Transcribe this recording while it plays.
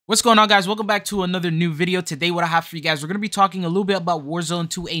What's going on, guys? Welcome back to another new video. Today what I have for you guys, we're going to be talking a little bit about Warzone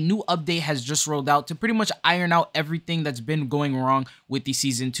 2. A new update has just rolled out to pretty much iron out everything that's been going wrong with the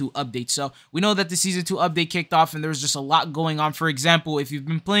Season 2 update. So we know that the Season 2 update kicked off and there was just a lot going on. For example, if you've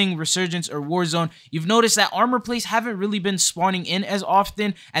been playing Resurgence or Warzone, you've noticed that armor plates haven't really been spawning in as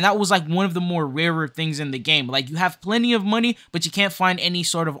often, and that was like one of the more rarer things in the game. Like, you have plenty of money, but you can't find any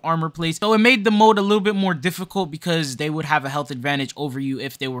sort of armor plates. So it made the mode a little bit more difficult because they would have a health advantage over you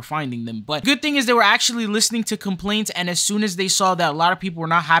if they were finding them. But the good thing is they were actually listening to complaints, and as soon as they saw that a lot of people were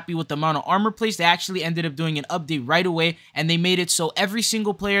not happy with the amount of armor plates, they actually ended up doing an update right away, and they made it so every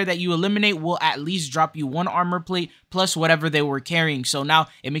single player that you eliminate will at least drop you one armor plate plus whatever they were carrying. So now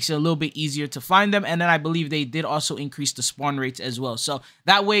it makes it a little bit easier to find them, and then I believe they did also increase the spawn rates as well. So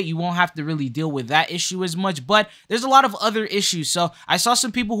that way you won't have to really deal with that issue as much, but there's a lot of other issues. So I saw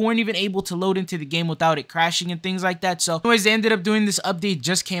some people who weren't even able to load into the game without it crashing and things like that. So anyways, they ended up doing this update,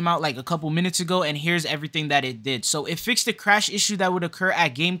 just came out like a couple minutes ago, and here's everything that it did. So it fixed the crash issue that would occur at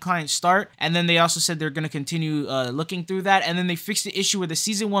game client start, and then they also said they're going to continue looking through that, and then they fixed the issue with the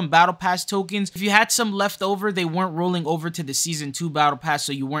Season 1 Battle Pass tokens. If you had some left over, they weren't rolling over to the Season 2 Battle Pass,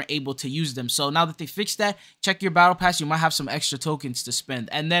 so you weren't able to use them. So now that they fixed that, check your Battle Pass, you might have some extra tokens to spend.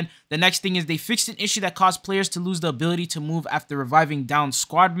 And then the next thing is they fixed an issue that caused players to lose the ability to move after reviving down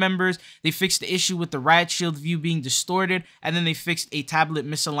squad members. They fixed the issue with the riot shield view being distorted, and then they fixed a tablet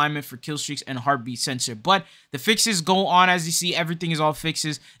misalignment for kill streaks and heartbeat sensor. But the fixes go on. As you see, everything is all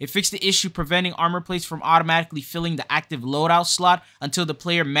fixes. It fixed the issue preventing armor plates from automatically filling the active loadout slot until the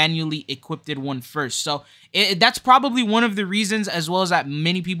player manually equipped one first. So that's probably one of the reasons, as well as that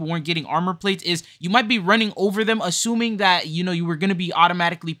many people weren't getting armor plates, is you might be running over them assuming that, you know, you were going to be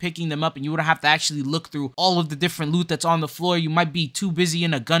automatically picking them up and you wouldn't have to actually look through all of the different loot that's on the floor. You might be too busy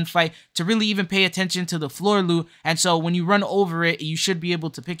in a gunfight to really even pay attention to the floor loot, and so when you run over it, you should be able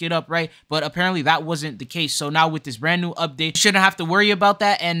to pick it up, right? But apparently that wasn't the case. So now with this brand new update, you shouldn't have to worry about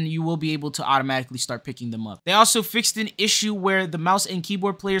that, and you will be able to automatically start picking them up. They also fixed an issue where the mouse and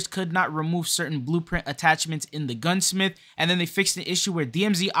keyboard players could not remove certain blueprint attachments in the gunsmith, and then they fixed an issue where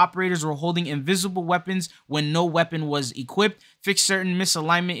DMZ operators were holding invisible weapons when no weapon was equipped, fixed certain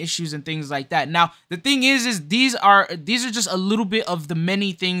misalignment issues and things like that. Now the thing is these are just a little bit of the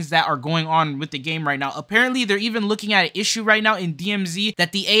many things that are going on with the game right now. Apparently they're even looking at an issue right now in DMZ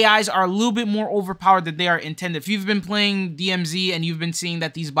that the AIs are a little bit more overpowered than they are intended. If you've been playing DMZ and you've been seeing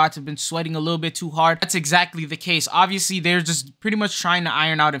that these bots have been sweating a little bit too hard, that's exactly the case. Obviously they're just pretty much trying to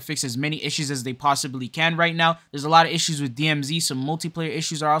iron out and fix as many issues as they possibly can right now. There's a lot of issues with DMZ, some multiplayer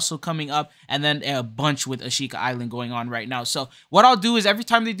issues are also coming up, and then a bunch with Ashika Island going on right now. So what I'll do is every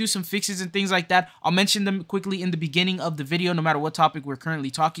time they do some fixes and things like that, I'll mention them quickly in the beginning of the video, no matter what topic we're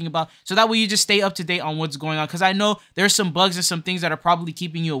currently talking about, so that way you just stay up to date on what's going on, because I know there's some bugs and some things that are probably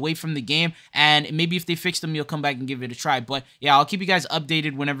keeping you away from the game, and maybe if they fix them, you'll come back and give it a try. But yeah, I'll keep you guys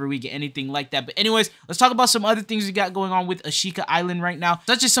updated whenever we get anything like that. But anyways, let's talk about some other things we got going on with Ashika Island right now,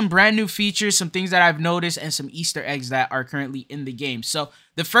 such as some brand new features, some things that I've noticed, and some Easter eggs that are currently in the game. So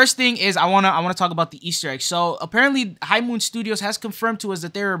the first thing is I wanna talk about the Easter eggs. So apparently High Moon Studios has confirmed to us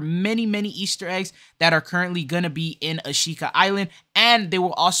that there are many Easter eggs that are currently gonna be in Ashika Island, and they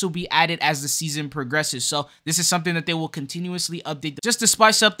will also be added as the season progresses. So this is something that they will continuously update just to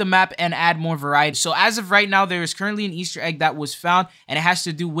spice up the map and add more variety. So as of right now, there is currently an Easter egg that was found, and it has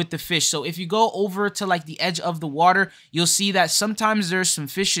to do with the fish. So if you go over to like the edge of the water, you'll see that sometimes there's some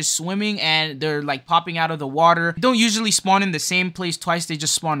fishes swimming and they're like popping out of the water. They don't usually spawn in the same place twice, they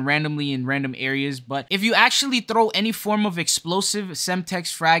just spawn randomly in random areas. But if you actually throw any form of explosive,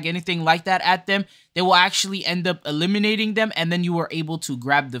 semtex, frag, anything like that at them, they will actually end up eliminating them, and then you are able to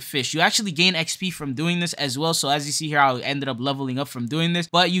grab the fish. You actually gain XP from doing this as well. So as you see here, I ended up leveling up from doing this.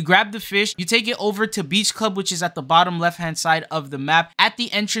 But you grab the fish, you take it over to Beach Club, which is at the bottom left-hand side of the map. At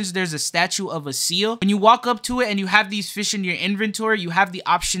the entrance, there's a statue of a seal. When you walk up to it and you have these fish in your inventory, you have the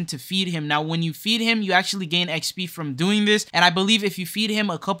option to feed him. Now, when you feed him, you actually gain XP from doing this. And I believe if you feed him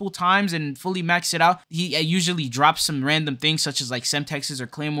a couple times and fully max it out, he usually drops some random things such as like semtexes or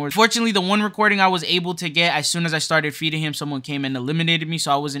claymores. Fortunately, the one recording I was able to get, as soon as I started feeding him, someone came and eliminated me,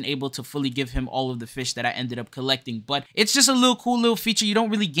 so I wasn't able to fully give him all of the fish that I ended up collecting. But it's just a little cool little feature. You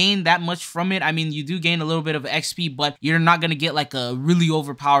don't really gain that much from it. I mean, you do gain a little bit of XP, but you're not gonna get like a really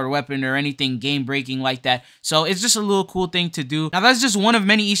overpowered weapon or anything game breaking like that. So it's just a little cool thing to do. Now that's just one of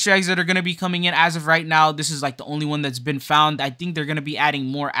many Easter eggs that are gonna be coming in. As of right now, this is like the only one that's been found. I think they're gonna be adding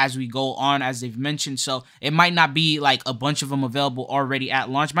more as we go on, as they've mentioned. So it might not be like a bunch of them available already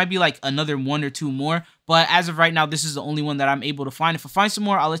at launch. Might be like another one or two more, but as of right now, this is the only one that I'm able to find. If I find some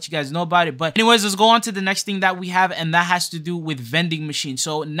more, I'll let you guys know about it. But anyways, let's go on to the next thing that we have, and that has to do with vending machines.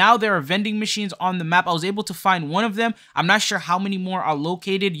 So now there are vending machines on the map. I was able to find one of them. I'm not sure how many more are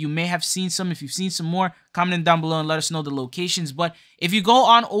located. You may have seen some. If you've seen some more, comment them down below and let us know the locations. But if you go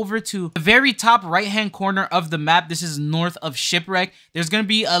on over to the very top right hand corner of the map, this is north of Shipwreck, there's going to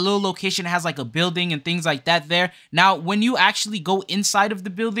be a little location that has like a building and things like that there. Now when you actually go inside of the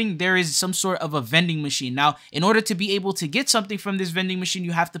building, there is some sort of a vending machine. Now in order to be able to get something from this vending machine,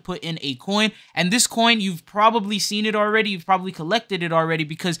 you have to put in a coin, and this coin, you've probably seen it already, you've probably collected it already,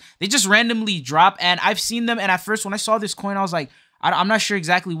 because they just randomly drop. And I've seen them, and at first when I saw this coin, I was like, I'm not sure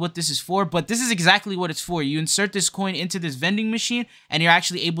exactly what this is for, but this is exactly what it's for. You insert this coin into this vending machine, and you're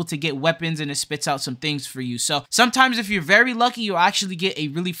actually able to get weapons, and it spits out some things for you. So sometimes if you're very lucky, you'll actually get a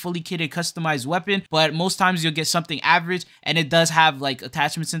really fully kitted customized weapon, but most times you'll get something average, and it does have like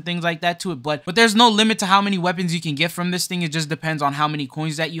attachments and things like that to it. But there's no limit to how many weapons you can get from this thing. It just depends on how many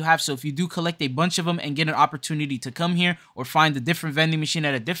coins that you have. So if you do collect a bunch of them and get an opportunity to come here or find a different vending machine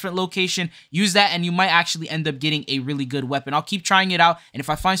at a different location, use that, and you might actually end up getting a really good weapon. I'll keep trying it out, and if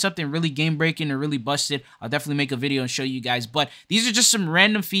I find something really game breaking or really busted, I'll definitely make a video and show you guys. But these are just some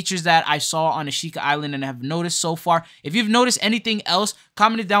random features that I saw on Ashika Island and have noticed so far. If you've noticed anything else,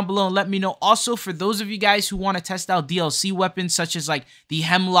 comment it down below and let me know. Also, for those of you guys who want to test out DLC weapons such as like the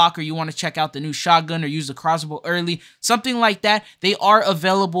Hemlock, or you want to check out the new shotgun or use the crossbow early, something like that, they are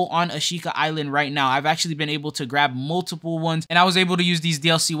available on Ashika Island right now. I've actually been able to grab multiple ones, and I was able to use these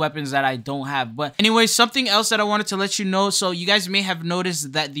DLC weapons that I don't have. But anyway, something else that I wanted to let you know, so you guys may have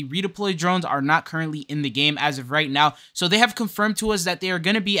noticed that the redeploy drones are not currently in the game as of right now. So they have confirmed to us that they are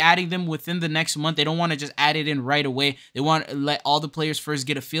going to be adding them within the next month. They don't want to just add it in right away. They want to let all the players first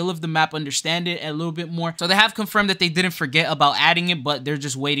get a feel of the map, understand it a little bit more. So they have confirmed that they didn't forget about adding it, but they're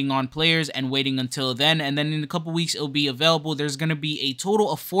just waiting on players and waiting until then. And then in a couple weeks, it'll be available. There's going to be a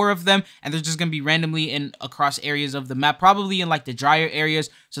total of 4 of them, and they're just going to be randomly in across areas of the map, probably in like the drier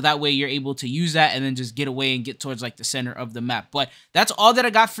areas. So that way you're able to use that and then just get away and get towards like the center of the map. But that's all that I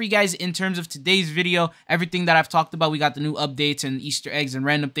got for you guys in terms of today's video. Everything that I've talked about, we got the new updates and Easter eggs and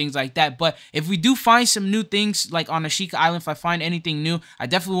random things like that. But if we do find some new things like on Ashika Island, if I find anything new, I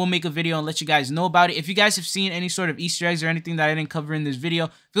definitely will make a video and let you guys know about it. If you guys have seen any sort of Easter eggs or anything that I didn't cover in this video,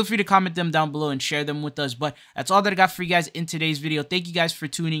 feel free to comment them down below and share them with us. But that's all that I got for you guys in today's video. Thank you guys for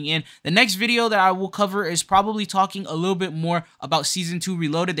tuning in. The next video that I will cover is probably talking a little bit more about Season 2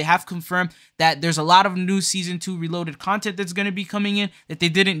 Reloaded. They have confirmed that there's a lot of new Season 2 Reloaded content that's going to be coming in that they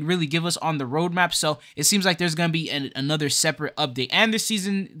didn't really give us on the roadmap. So it seems like there's going to be another separate update. And this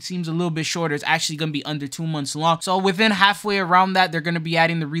season seems a little bit shorter. It's actually going to be under 2 months long. So within halfway around that, they're going to be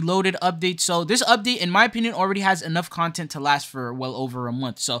adding the Reloaded update. So this update, in my opinion, already has enough content to last for well over a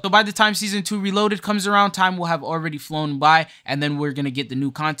month. So by the time Season 2 Reloaded comes around, time will have already flown by, and then we're going to get the new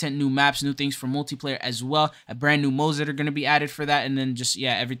content, new maps, new things for multiplayer as well, brand new modes that are going to be added for that, and then just,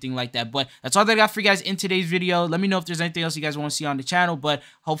 yeah, everything like that. But that's all that I got for you guys in today's video. Let me know if there's anything else you guys want to see on the channel, but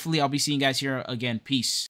hopefully I'll be seeing you guys here again. Peace.